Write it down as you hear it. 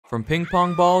From ping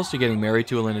pong balls to getting married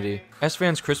to Alinity,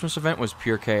 Esfand's Christmas event was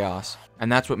pure chaos, and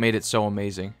that's what made it so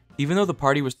amazing. Even though the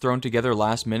party was thrown together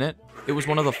last minute, it was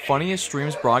one of the funniest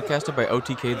streams broadcasted by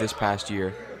OTK this past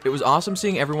year. It was awesome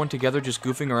seeing everyone together just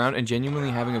goofing around and genuinely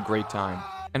having a great time.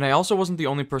 And I also wasn't the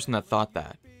only person that thought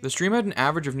that. The stream had an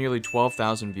average of nearly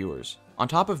 12,000 viewers. On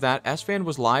top of that, Esfand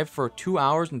was live for 2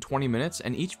 hours and 20 minutes,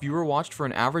 and each viewer watched for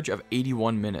an average of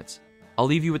 81 minutes. I'll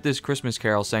leave you with this Christmas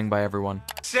carol sang by everyone.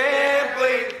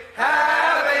 Simply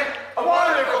having a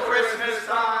wonderful Christmas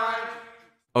time.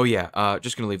 Oh yeah,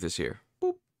 just gonna leave this here.